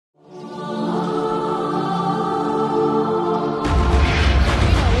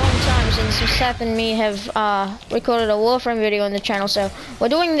Seth and me have recorded a Warframe video on the channel, so we're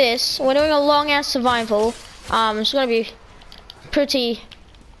doing this. We're doing a long-ass survival. It's gonna be pretty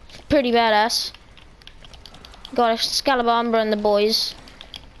badass. Got Excalibur and the boys.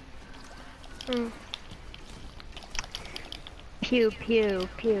 Pew pew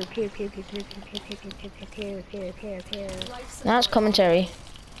pew pew pew pew pew pew pew pew pew pew pew pew. That's commentary.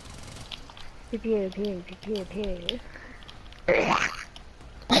 Pew pew pew pew pew.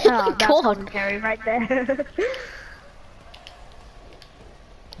 Oh, that's commentary right there.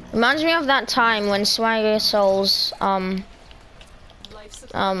 Reminds me of that time when Swagger Souls, I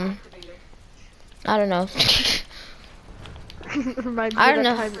don't know. Reminds me I of don't that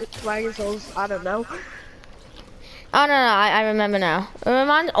know. time with Swagger Souls, I don't know. Oh no, I remember now.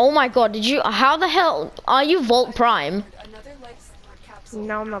 Oh my god, how the hell, are you Volt Prime?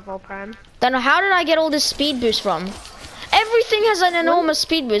 No, I'm not Vol Prime. Then how did I get all this speed boost from? Everything has an enormous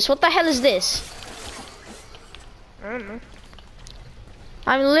speed boost. What the hell is this? I don't know.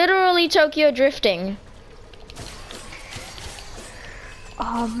 I'm literally Tokyo drifting.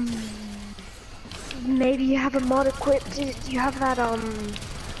 Maybe you have a mod equipped. Do you have that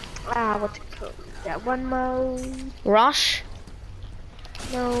what's it called? That one mode? Rush?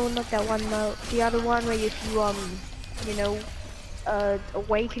 No, not that one mode. The other one where if you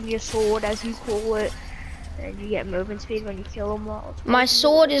awaken your sword, as you call it, and you get movement speed when you kill them all. My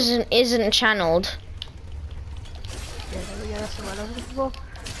sword isn't channeled. Yeah, there we go, that's the one I'm looking for.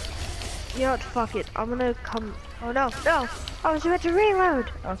 You know what, fuck it. I'm gonna come. Oh no, no! I was about to reload!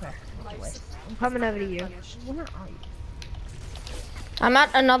 Okay. I'm coming over to you. Where are you? I'm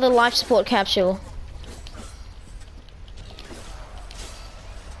at another life support capsule.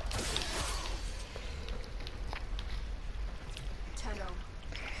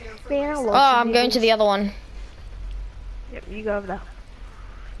 Man, Oh, I'm going to the other one. Yep, you go over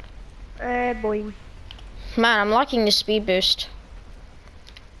there. Boy. Man, I'm liking the speed boost.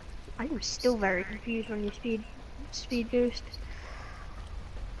 I'm still very confused on your speed boost.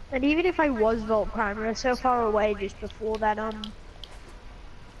 And even if I was Volt Prime, we're so far away just before that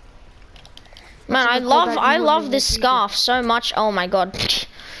Man, I love this scarf so much. Oh my god.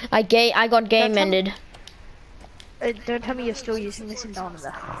 I got game ended. Don't tell me you're still using this in Dawn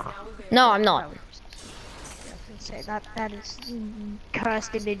though. No, I'm not. I was gonna say that is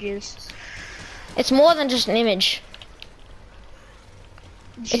cursed images. It's more than just an image.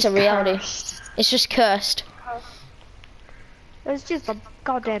 It's a reality. Cursed. It's just cursed. It's just a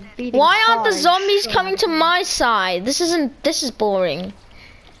goddamn beating. Why aren't the heart. zombies coming to my side? This is boring.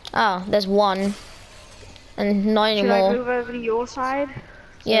 Oh, there's one. And not Should anymore. I move over to your side?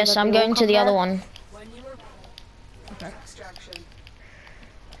 Yes, I'm going to the other one. Okay.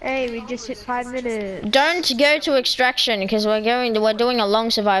 Hey, we just hit 5 minutes. Don't go to extraction because we're doing a long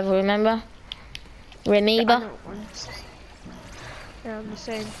survival, remember? Remember? Yeah, I'm the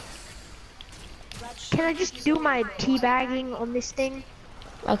same. Can I just do my teabagging on this thing?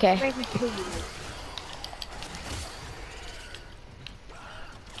 Okay. Make me kill you.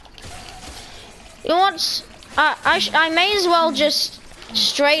 You know what? I may as well just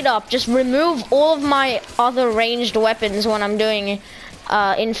straight up just remove all of my other ranged weapons when I'm doing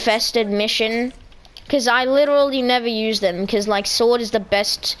infested mission, because I literally never use them, because like sword is the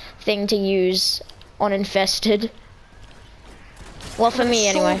best thing to use on infested. Well, for me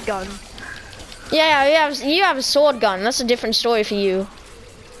anyway. Sword gun. Yeah, you have a sword gun. That's a different story for you.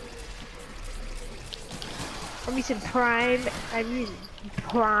 I'm using prime. I'm using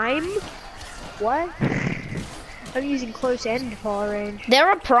prime. What? I'm using close end far range. There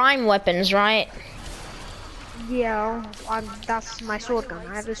are prime weapons, right? Yeah, that's my sword gun.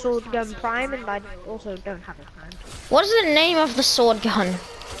 I have a sword gun prime, and I also don't have a prime. What is the name of the sword gun?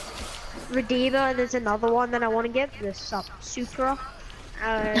 Redeemer, and there's another one that I want to get. The Supra.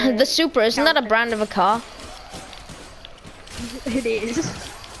 The Supra, isn't that a brand of a car? It is.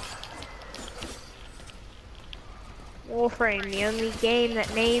 Warframe, the only game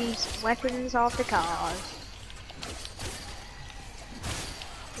that names weapons after cars.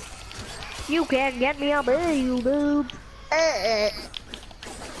 You can't get me up there, you noob.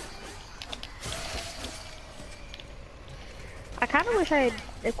 I kind of wish I had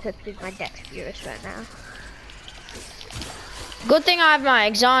equipped with my Dex Furus right now. Good thing I have my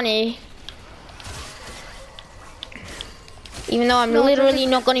Exani. Even though I'm literally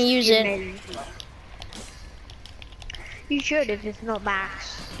not going to use it. You should if it's not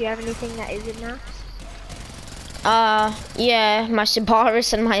max. Do you have anything that isn't max? Yeah, my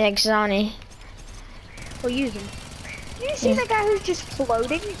Subarus and my Exani. Well, use them. Do you see the guy who's just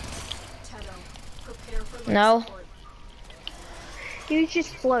floating? No. He was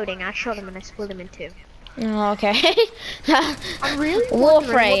just floating. I shot him and I split him in two. Oh, okay. I'm really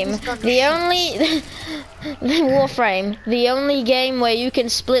Warframe, the only Warframe, the only game where you can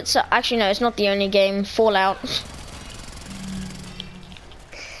split. Actually, no, it's not the only game. Fallout.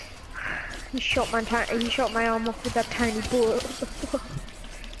 He shot my arm off with that tiny bullet.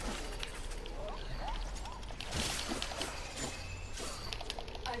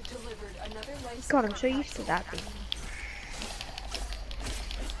 God, I'm so used to that thing.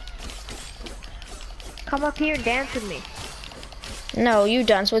 Come up here and dance with me. No, you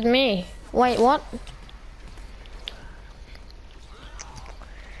dance with me. Wait, what?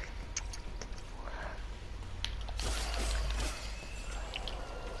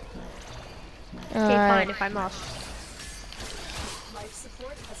 Okay, fine if I must. Life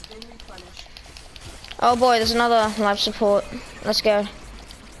support has been replenished. Oh boy, there's another life support. Let's go.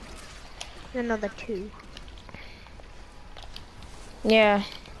 Another 2. Yeah.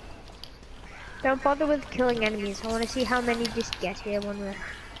 Don't bother with killing enemies. I want to see how many just get here when we're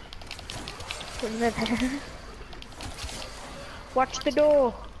there. Watch the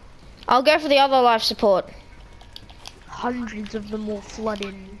door. I'll go for the other life support. Hundreds of them will flood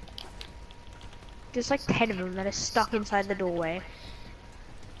in. There's like 10 of them that are stuck inside the doorway.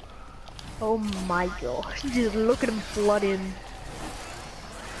 Oh my god. Just look at them flood in.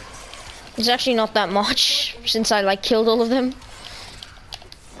 It's actually not that much since I like killed all of them.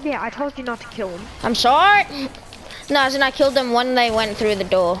 Yeah, I told you not to kill them. I'm sorry. No, as in I killed them when they went through the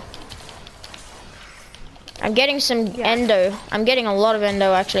door. I'm getting some endo. I'm getting a lot of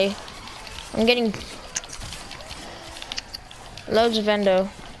endo actually. I'm getting loads of endo.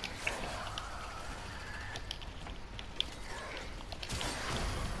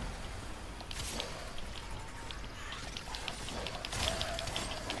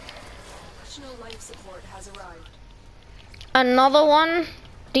 Life support has arrived. Another one?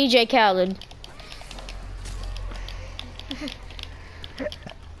 DJ Khaled.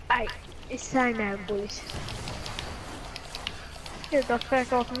 It's time now, boys. Get the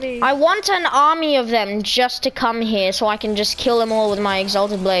fuck off me. I want an army of them just to come here so I can just kill them all with my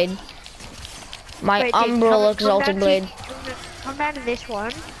exalted blade. My umbral exalted blade. Come down to this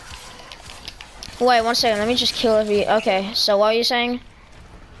one. Wait, 1 second. Let me just kill every. Okay, so what are you saying?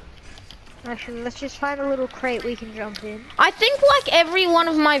 Actually, let's just find a little crate we can jump in. I think like every one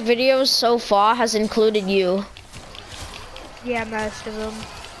of my videos so far has included you. Yeah, most of them.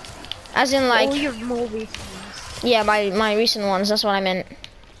 As in like. All your more recent ones. Yeah, my recent ones. That's what I meant.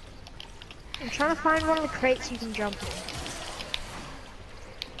 I'm trying to find one of the crates you can jump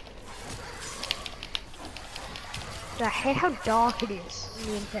in. I hate how dark it is in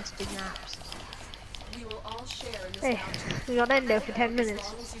the infested maps. We will all share in this Hey, we got endo for 10 minutes.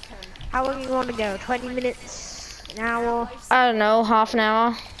 as long as you can. How long you want to go? 20 minutes? An hour? I don't know, half an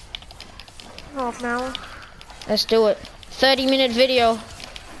hour. Half an hour? Let's do it. 30-minute video.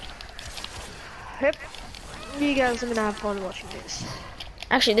 Yep. You guys are gonna have fun watching this.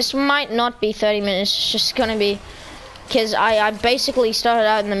 Actually, this might not be 30 minutes. It's just gonna be because I basically started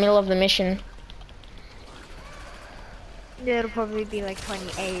out in the middle of the mission. Yeah, it'll probably be like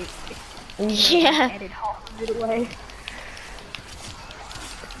 28. Yeah. Edit half of it away.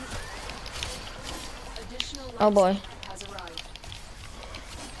 Oh boy. Has arrived.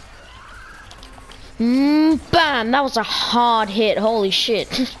 Bam! That was a hard hit. Holy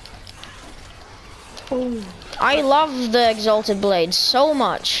shit. Boom. I love the exalted blade so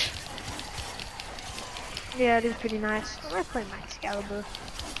much. Yeah, it is pretty nice. I might play my Excalibur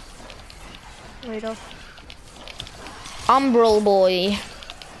later. Umbral boy.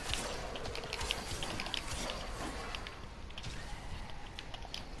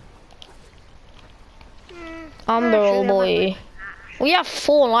 Umbral boy. We have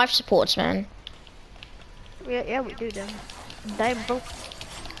 4 life supports, man. Yeah, we do them. Damn, bro.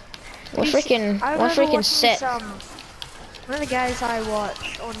 We're freaking set. One of the guys I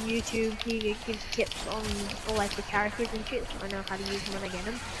watch on YouTube, he gives tips on all like the characters and shit. So I know how to use them when I get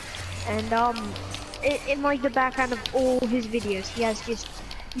them. And in like the background of all his videos, he has you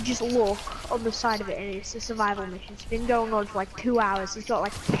just look on the side of it, and it's a survival mission. It's been going on for like 2 hours. He's got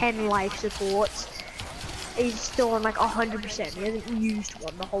like 10 life supports. He's still on like 100%. He hasn't used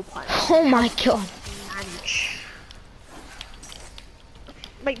one the whole time. Oh my god. Manage.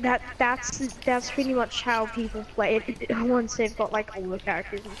 Like that's pretty much how people play it once they've got like all the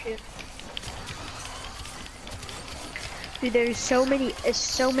characters and shit. Dude, there's so many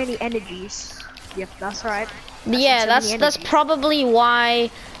energies. Yep, that's right. Yeah, that's probably why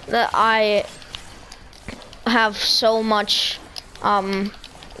that I have so much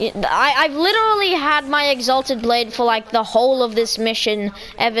I've literally had my Exalted Blade for like the whole of this mission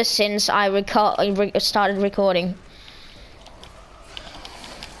ever since I started recording.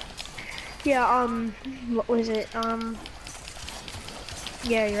 Yeah, what was it?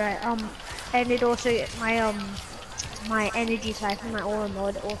 Yeah, you're right. And it also, my energy siphon, my aura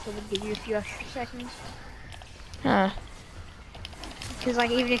mode also would give you a few extra seconds. Huh. Because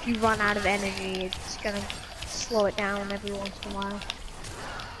like, even if you run out of energy, it's gonna slow it down every once in a while.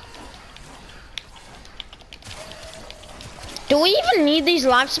 Do we even need these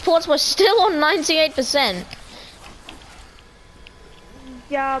life supports? We're still on 98%.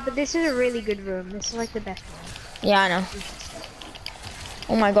 Yeah, but this is a really good room. This is like the best room. Yeah, I know.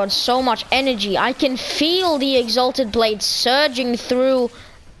 Oh my god, so much energy. I can feel the Exalted Blade surging through,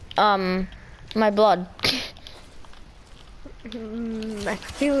 my blood. I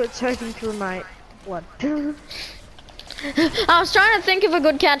feel it surging through my blood. I was trying to think of a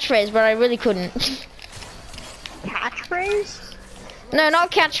good catchphrase, but I really couldn't. Catchphrase? No,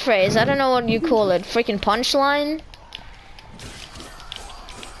 not catchphrase. I don't know what you call it. Freaking punchline?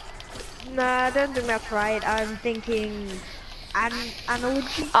 Nah, I don't think that's right. I'm thinking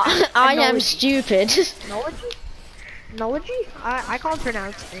analogy. I am stupid. Analogy? Analogy? I can't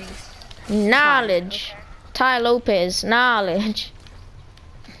pronounce things. Knowledge. Ty Lopez. Knowledge.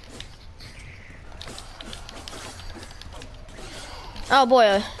 Oh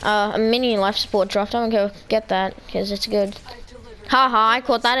boy, a mini life support dropped. I'm gonna go get that because it's good. Haha, I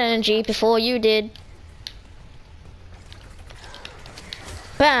caught that energy before you did.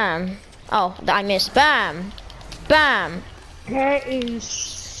 Bam. Oh, I missed. Bam. Bam. There is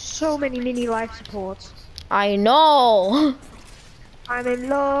so many mini life supports. I know. I'm in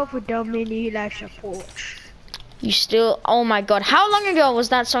love with the mini life supports. You still, oh my god. How long ago was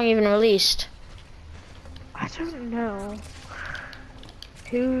that song even released? I don't know.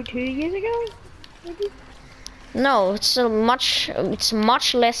 Two years ago? Maybe? No, it's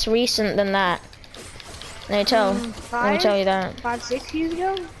much less recent than that. Let me tell you that. 5, 6 years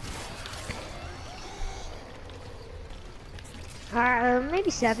ago? Maybe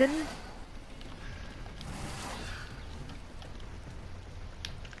 7.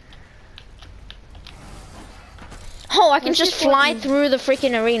 Oh, I can just fly through the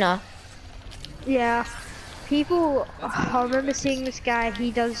freaking arena. Yeah. People, I remember seeing this guy,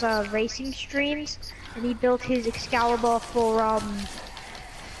 he does racing streams, and he built his Excalibur for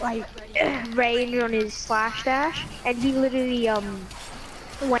like range on his slash dash, and he literally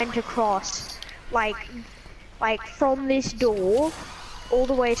went across like from this door all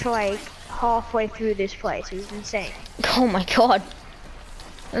the way to like halfway through this place. It was insane. Oh my god,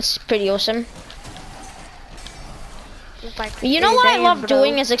 that's pretty awesome. Like, you know what I love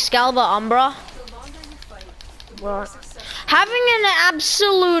doing as Excalibur Umbra? What? Having an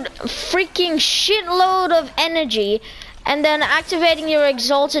absolute freaking shitload of energy and then activating your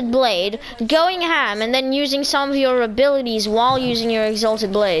Exalted Blade, going ham, and then using some of your abilities while using your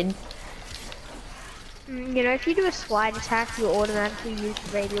Exalted Blade. You know, if you do a slide attack, you automatically use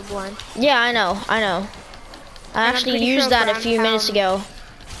the radial blind. Yeah, I know. I actually used that a few minutes ago.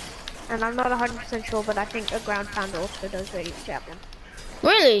 And I'm not 100% sure, but I think a ground pound also does radial javelin.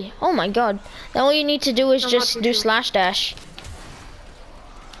 Really? Oh my god. Then all you need to do is just do slash dash.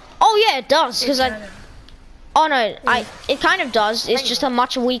 Oh yeah, it does, because oh no, it kind of does. It's just a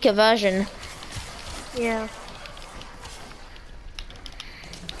much weaker version. Yeah.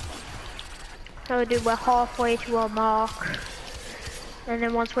 So dude, we're halfway to our mark. And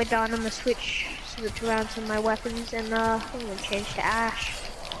then once we're done, I'm gonna switch around some of my weapons, and I'm gonna change to Ash.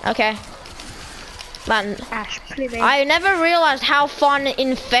 Okay. Man, Ash, I never realized how fun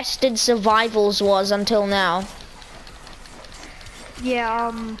infested survivals was until now.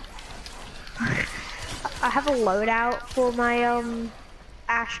 Yeah, I have a loadout for my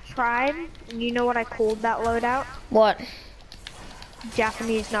Ash Prime. And you know what I called that loadout? What?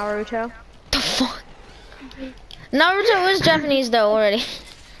 Japanese Naruto. The fuck? Naruto is Japanese though already.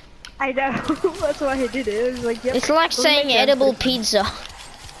 I know. That's why I did it. It was like, yep, it's like saying edible pizza.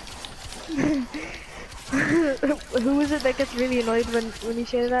 Who was it that gets really annoyed when you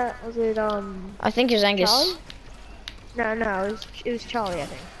say that? Was it I think it was Angus. Charlie? No, it was Charlie, I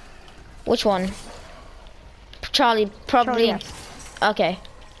think. Which one? Charlie, probably. Charlie, yes. Okay.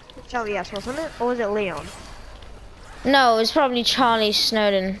 Charlie, yes, wasn't it? Or was it Leon? No, it's probably Charlie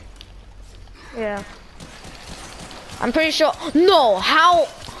Snowden. Yeah. I'm pretty sure. No, how?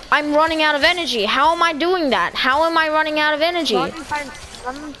 I'm running out of energy. How am I doing that? How am I running out of energy? Run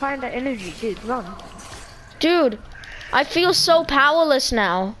and find that energy, dude. Run. Dude, I feel so powerless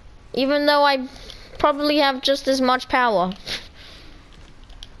now. Even though I probably have just as much power.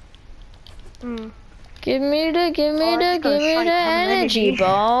 Mm. Give me the energy energy.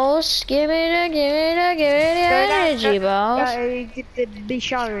 balls. Give me the energy balls. Be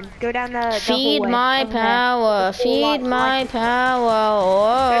shown. Go down the Feed hallway. my Over there. power. The four Feed my lights.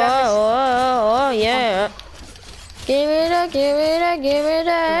 power. Go down this. Oh, yeah. Give me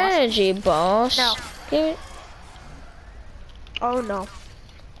the energy balls. No. Give me. Oh no.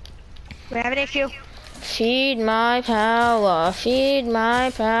 We have an issue. Feed my power, feed my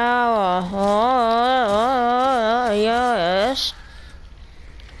power. Oh, yes.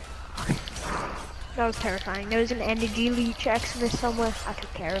 That was terrifying. There was an energy leech Xmas somewhere. I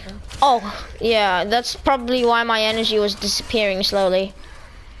took care of him. Oh, yeah, that's probably why my energy was disappearing slowly.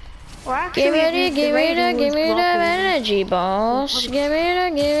 Well, actually, Give me the dropping. energy, boss. Give me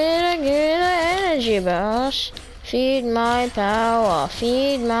the energy, boss. Feed my power,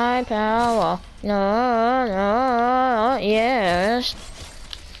 feed my power. No, yes.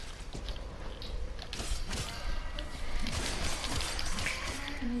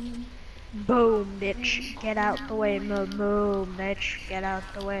 Boom, bitch. Get out the way, boom, bitch. Get out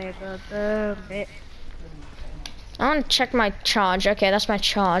the way, boom, bitch. I want to check my charge. Okay, that's my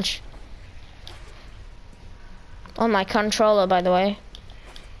charge. On my controller, by the way.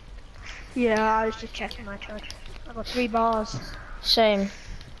 Yeah, I was just checking my charge. I got 3 bars. Same.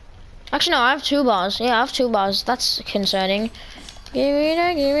 Actually, no, I have 2 bars. Yeah, I have 2 bars. That's concerning. Give me the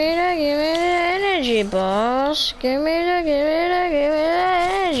energy, boss. Give me the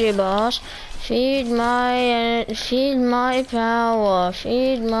energy, boss. Feed my power.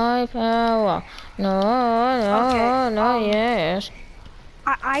 Feed my power. No, yes.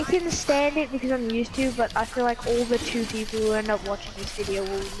 I can stand it because I'm used to, but I feel like all the 2 people who end up watching this video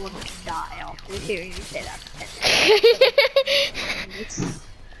will want to die after hearing me say that.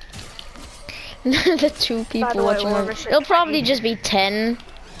 The 2 people watching it. It'll probably just be 10.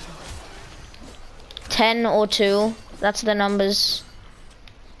 10 or 2. That's the numbers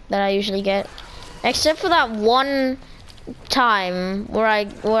that I usually get. Except for that one time where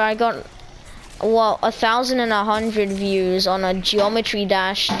I got 1,100 views on a Geometry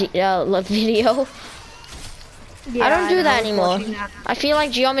Dash video. Yeah, I don't do that I was anymore. watching that. I feel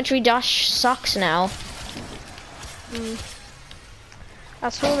like Geometry Dash sucks now. I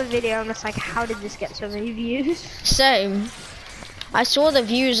saw the video and it's like, how did this get so many views? Same. I saw the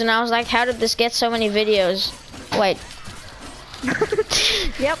views and I was like, how did this get so many videos? Wait.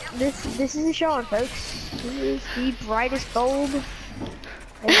 Yep, this is a Sean, folks. He is the brightest bulb,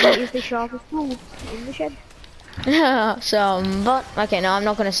 and he is the sharpest tool in the shed. But okay, no, I'm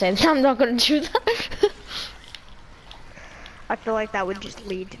not gonna say that. I'm not gonna do that. I feel like that would just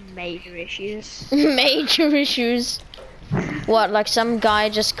lead to major issues. Major issues. What, like some guy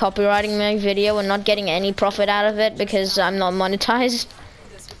just copywriting my video and not getting any profit out of it because I'm not monetized?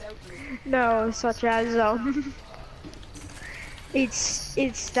 No, such as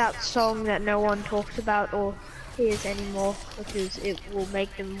it's that song that no one talks about or hears anymore because it will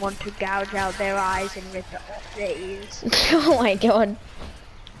make them want to gouge out their eyes and rip off their ears. Oh my god.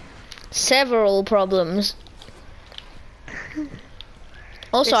 Several problems.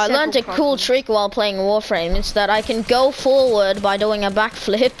 Also, I learned a cool trick while playing Warframe. It's that I can go forward by doing a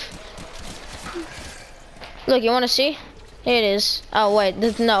backflip. Look, you want to see? Here it is. Oh wait,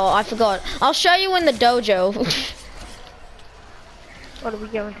 no, I forgot. I'll show you in the dojo. What, are we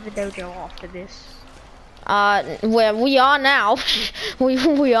going to the dojo after this? Where we are now.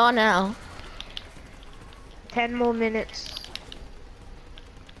 we are now. 10 more minutes.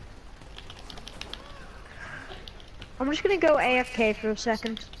 I'm just gonna go AFK for a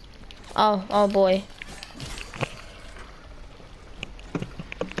second. Oh boy.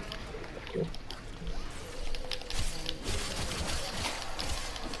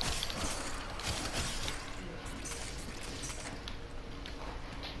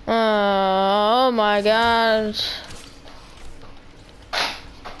 Oh my god.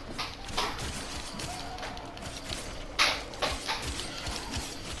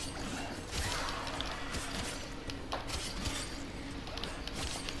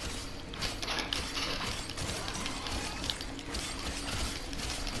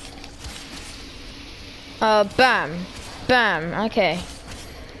 Bam. Bam, okay.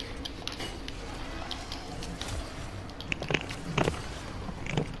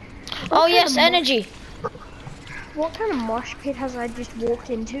 Oh yes, energy. What kind of mosh pit has I just walked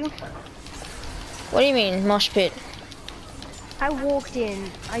into? What do you mean, mosh pit? I just walked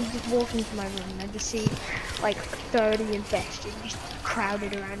into my room and I just see like 30 infested just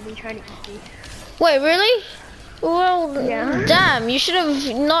crowded around me trying to eat me. Wait, really? Well, Yeah. damn, you should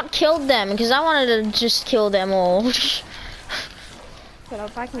have not killed them because I wanted to just kill them all. But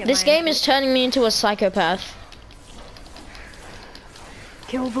if I can get This my game input. is turning me into a psychopath.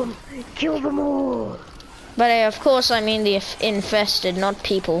 Kill them! Kill them all! But of course I mean the infested, not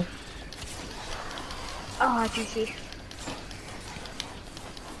people. Oh, juicy.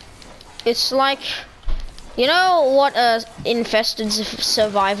 It's like, you know what infested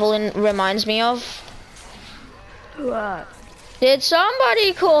survival reminds me of? What? Did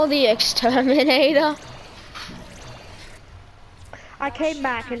somebody call the exterminator? I came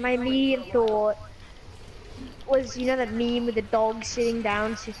back and my immediate thought was, you know that meme with the dog sitting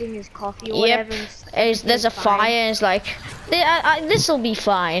down, sipping his coffee or Yep. whatever? And There's a fire and it's like, this'll be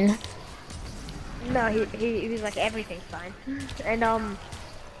fine. No, he was like, everything's fine. And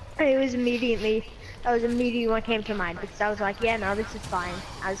it was immediately, that was immediately what came to mind, because I was like, yeah, no, this is fine.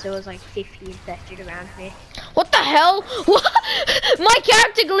 As there was like 50 infected around me. What the hell? What? My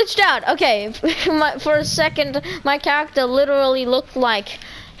character glitched out. Okay, for a second, my character literally looked like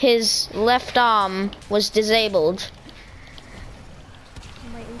his left arm was disabled.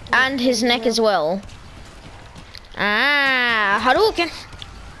 And his neck as well. Ah, Hadouken.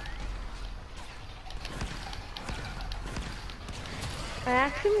 I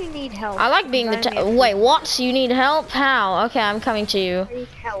actually need help. I like being wait, what? You need help? How? Okay, I'm coming to you. I need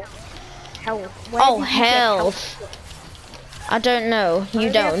help. Help. Oh, health. I don't know.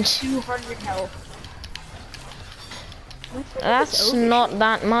 You don't. 200 health. That's not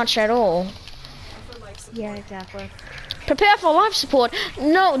that much at all. Yeah, exactly. Prepare for life support.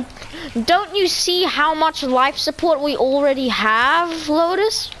 No, don't you see how much life support we already have,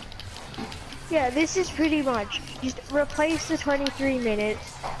 Lotus? Yeah, this is pretty much just replace the 23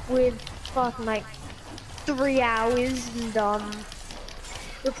 minutes with fucking like 3 hours and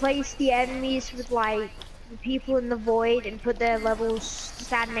replace the enemies with like the people in the void and put their levels,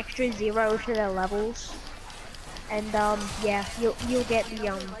 just add an extra 0 to their levels. And yeah, you'll get the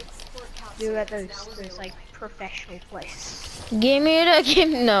you'll get those like professional places. Give me.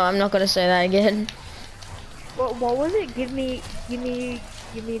 No, I'm not gonna say that again. What was it? Give me the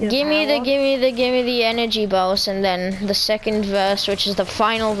Give me the energy boss, and then the second verse, which is the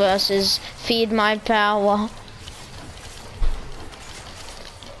final verse, is feed my power.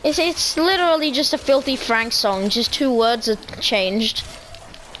 It's literally just a Filthy Frank song, just 2 words are changed.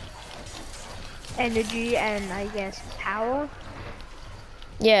 energy and I guess power.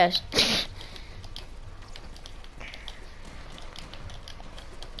 Yes.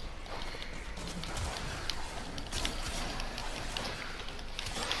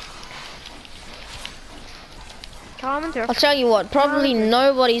 I'll tell you what, probably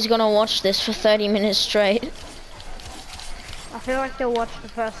nobody's gonna watch this for 30 minutes straight. I feel like they'll watch the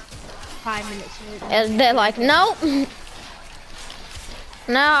first 5 minutes of it. And they're like, nope.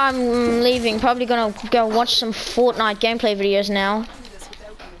 Now I'm leaving, probably gonna go watch some Fortnite gameplay videos now.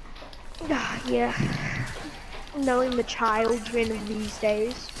 Yeah. Knowing the children of these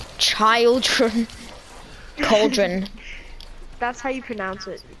days. Children. Cauldron. That's how you pronounce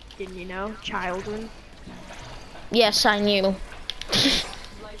it, didn't you know? Children. Yes, I knew. Wow,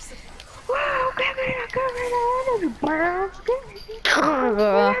 give me the energy bounce.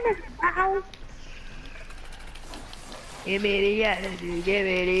 Give me the energy, give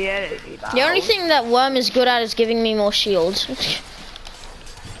me the energy bounce. The only thing that Worm is good at is giving me more shields.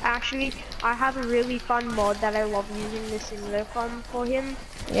 Actually, I have a really fun mod that I love using this in Warframe for him.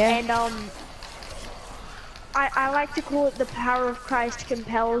 Yeah. And I like to call it the Power of Christ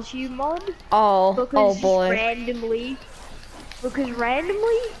Compels You mod. Oh boy. Because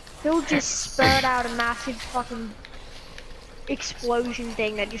randomly, he'll just spurt out a massive fucking explosion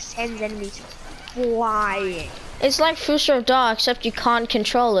thing that just sends enemies flying. It's like Fuser of Dark, except you can't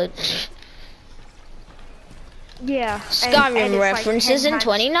control it. Yeah. Skyrim and it's references like in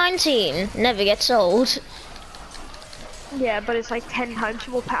 2019. Never gets old. Yeah, but it's like 10 times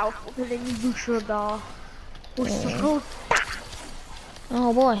more powerful than any Fuser of Dark.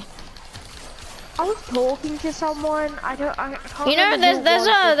 Oh boy. I was talking to someone. I can't You know, remember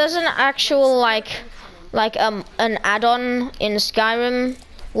there's an actual like an add-on in Skyrim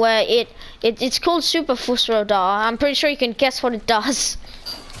where it's called Super Fusrodar. I'm pretty sure you can guess what it does.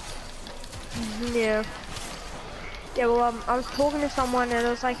 Yeah. Yeah. Well, I was talking to someone and I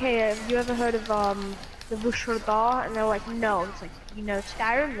was like, hey, have you ever heard of the Fusrodar? And they're like, no. It's like, you know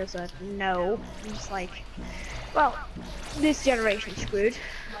Skyrim? There's a no. I'm just like, well, this generation's screwed.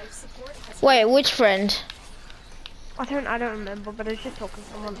 Wait, which friend? I don't remember, but I was just talking to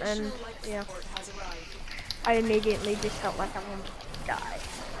someone and yeah. I immediately just felt like I wanted to die.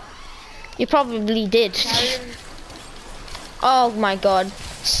 You probably did. Oh my god.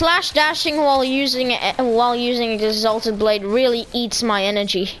 Slash dashing while using Exalted Blade really eats my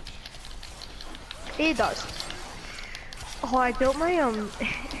energy. It does. Oh, I built my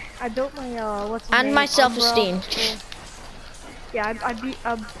what's the And name? my self-esteem. Umbra. Yeah, I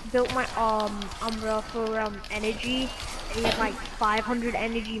built my Umbra for energy, and he had like 500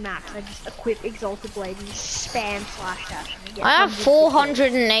 energy max. I just equip Exalted Blade and just spam slash dash. And get I have hundreds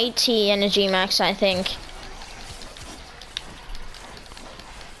of 480 energy max, I think. kills.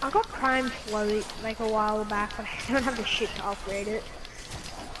 I got Prime Float like a while back, but I don't have the shit to upgrade it.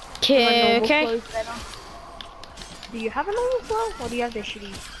 My normal Okay. flow's better. Do you have a normal flow, or do you have the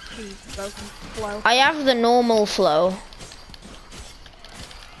shitty broken flow? I have the normal flow.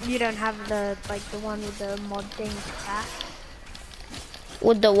 You don't have the the one with the mod thing crack?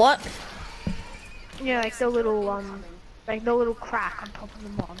 With the what? Yeah, like the little crack on top of the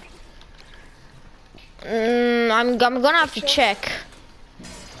mod. I'm gonna have to check.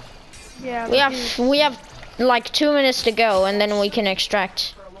 Yeah. We have like 2 minutes to go, and then we can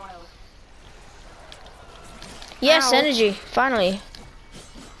extract. For a while. Yes, Ow. energy. Finally.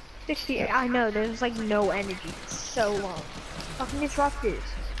 60. I know. There's like no energy. It's so long. Fucking disruptors.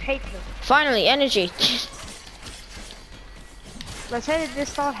 Hate them. Finally, energy. Let's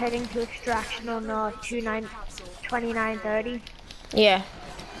just start heading to extraction on 29:30. Yeah.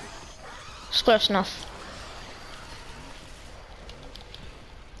 It's close enough.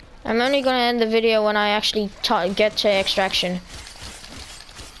 I'm only gonna end the video when I actually get to extraction.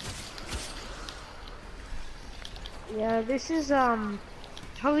 Yeah, this is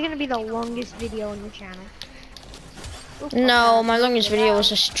probably gonna be the longest video on the channel. Oop, No, okay. my longest video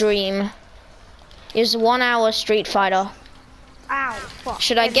was a stream. It was 1 hour Street Fighter. Ow, fuck.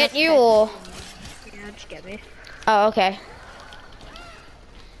 Should I Yeah, get that's you okay. or? Yeah, just get me. Oh, okay.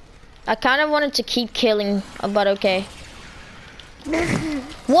 I kind of wanted to keep killing, but okay.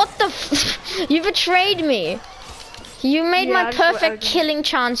 What the f- You betrayed me! You made Yeah, my I was perfect just- killing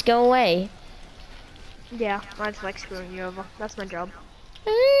chance go away. Yeah, I just like screwing you over. That's my job.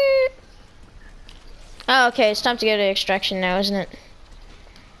 Oh, okay, it's time to go to extraction now, isn't it?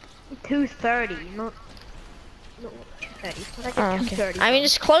 2:30, not 2:30. What I Oh, get okay. 2:30? I mean,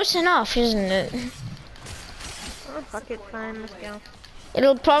 it's close enough, isn't it? Oh, fuck it, fine, let's go.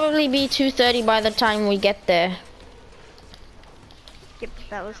 It'll probably be 2:30 by the time we get there. Yep,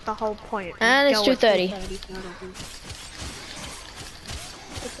 that was the whole point. And it's Go at 2:30. 2:30, so it'll be-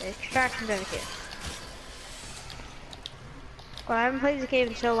 Okay, extraction's over here. Well, I haven't played this game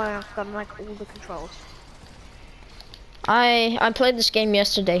in so long, I've gotten like all the controls. I played this game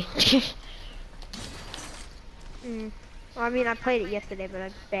yesterday. Well, I mean, I played it yesterday, but I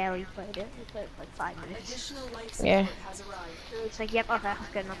barely played it. I played it for like 5 minutes. Additional life support Yeah. has arrived. So it's like, yep, okay, that's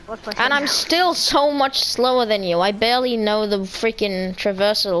good enough. Let's play And I'm some still so much slower than you. I barely know the freaking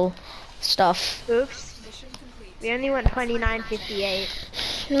traversal stuff. now. Oops. Mission complete. We only went 29:58.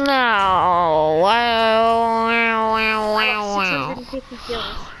 No. Wow, wow, wow, I got wow, wow. 650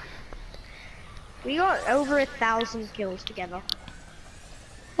 kills. We got over 1,000 kills together.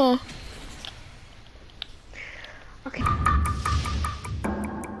 Oh.